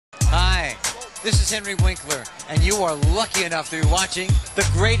This is Henry Winkler, and you are lucky enough to be watching the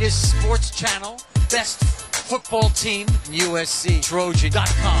greatest sports channel, best football team, USC, Trojans.com.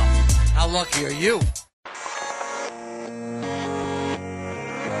 How lucky are you?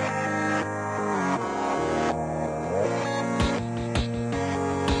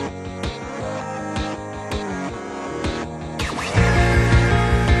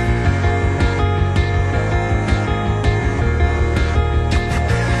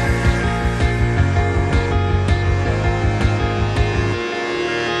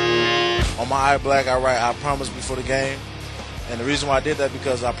 On my eye black, I write, I promised before the game. And the reason why I did that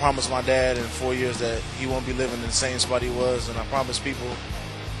because I promised my dad in 4 years that he won't be living in the same spot he was. And I promised people,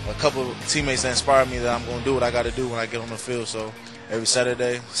 a couple of teammates that inspired me, that I'm going to do what I got to do when I get on the field. So every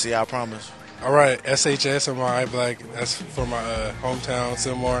Saturday, see, I promise. All right, SHS on my eye black. That's for my hometown,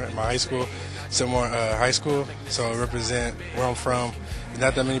 Sylmar, and my high school, Sylmar High School. So I represent where I'm from.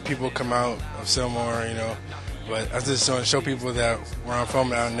 Not that many people come out of Sylmar, you know. But I just want to show people that where I'm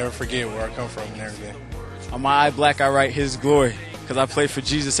from, I'll never forget where I come from and everything. On my eye black, I write His glory because I play for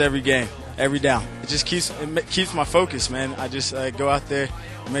Jesus every game, every down. It just keeps my focus, man. I just go out there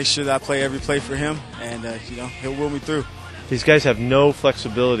and make sure that I play every play for Him, and you know, He'll will me through. These guys have no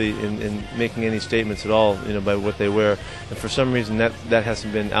flexibility in making any statements at all, you know, by what they wear, and for some reason that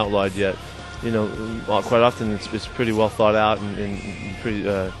hasn't been outlawed yet. You know, quite often it's pretty well thought out and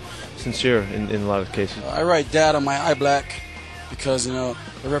pretty sincere in a lot of cases. I write Dad on my eye black because, you know,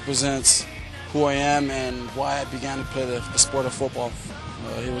 it represents who I am and why I began to play the sport of football.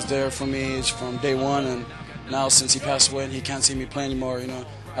 He was there for me from day one, and now since he passed away and he can't see me play anymore, you know,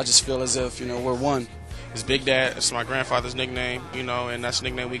 I just feel as if, you know, we're one. It's Big Dad. It's my grandfather's nickname, you know, and that's the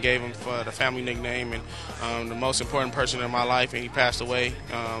nickname we gave him for the family nickname, and the most important person in my life, and he passed away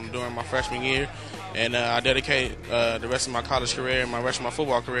during my freshman year. And I dedicate the rest of my college career and the rest of my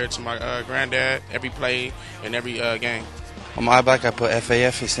football career to my granddad, every play and every game. On my eye black, I put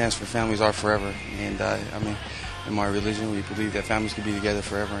FAF. It stands for Families Are Forever. And I mean, in my religion, we believe that families can be together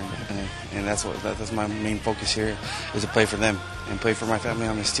forever, and that's my main focus here, is to play for them and play for my family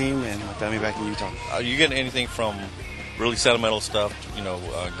on this team and my family back in Utah. Are you getting anything from really sentimental stuff? You know,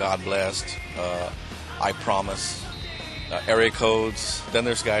 God blessed, I promise, area codes. Then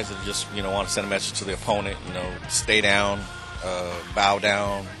there's guys that just, you know, want to send a message to the opponent. You know, stay down, bow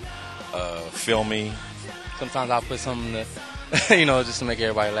down, feel me. Sometimes I'll put something to, you know, just to make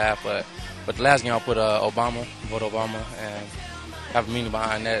everybody laugh, but the last game I put Obama, vote Obama, and I have a meaning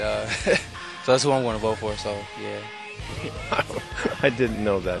behind that. So that's who I'm going to vote for, so yeah. I didn't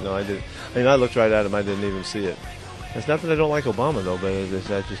know that, no, I didn't. I mean, I looked right at him, I didn't even see it. It's not that I don't like Obama, though, but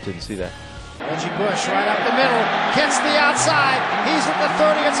I just didn't see that. Reggie Bush right up the middle, gets the outside, he's at the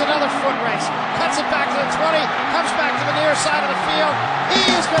 30, it's another foot race, cuts it back to the 20, comes back to the near side of the field, he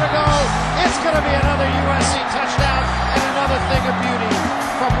is going to go, it's going to be another USC touchdown, and another thing of beauty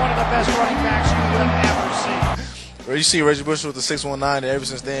from one of the best running backs you will ever see. Where you see Reggie Bush with the 619, and ever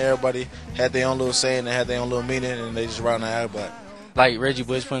since then everybody had their own little saying, they had their own little meaning, and they just write on the eye black. Like Reggie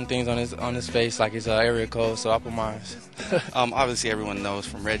Bush putting things on his face like his area code, so I put mine. Obviously, everyone knows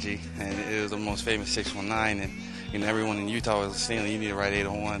from Reggie, and it was the most famous 619, and you know, everyone in Utah was saying you need to write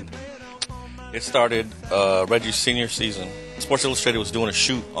 801. It started Reggie's senior season. Sports Illustrated was doing a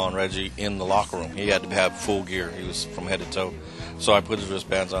shoot on Reggie in the locker room. He had to have full gear. He was from head to toe. So I put his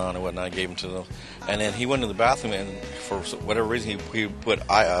wristbands on and whatnot, gave him to them. And then he went to the bathroom, and for whatever reason, he put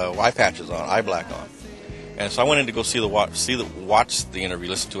eye patches on, eye black on. And so I went in to go watch the interview,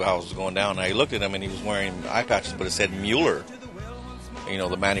 listen to how it was going down. And I looked at him, and he was wearing eye patches, but it said Mueller, you know,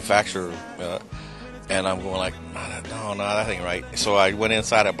 the manufacturer. And I'm going like, no, that ain't right. So I went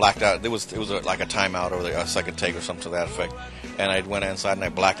inside, I blacked out. It was like a timeout or a second take or something to that effect. And I went inside and I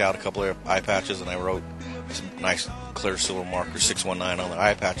blacked out a couple of eye patches, and I wrote some nice clear silver marker 619 on the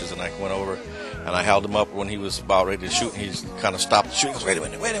eye patches, and I went over and I held him up when he was about ready to shoot, and he kind of stopped the shoot. He goes, wait a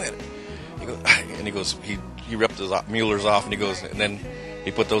minute. He goes, he ripped his Mueller's off, and he goes, and then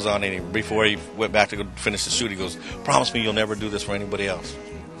he put those on, and before he went back to go finish the shoot, he goes, promise me you'll never do this for anybody else.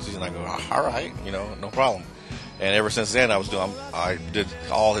 And I go, all right, you know, no problem. And ever since then, I did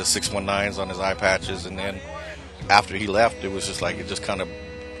all his 619s on his eye patches, and then after he left, it was just like it just kind of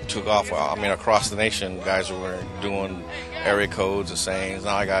took off. I mean, across the nation, guys were doing area codes and sayings.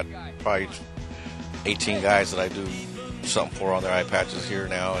 Now I got probably 18 guys that I do something for on their eye patches here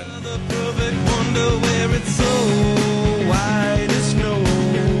now. And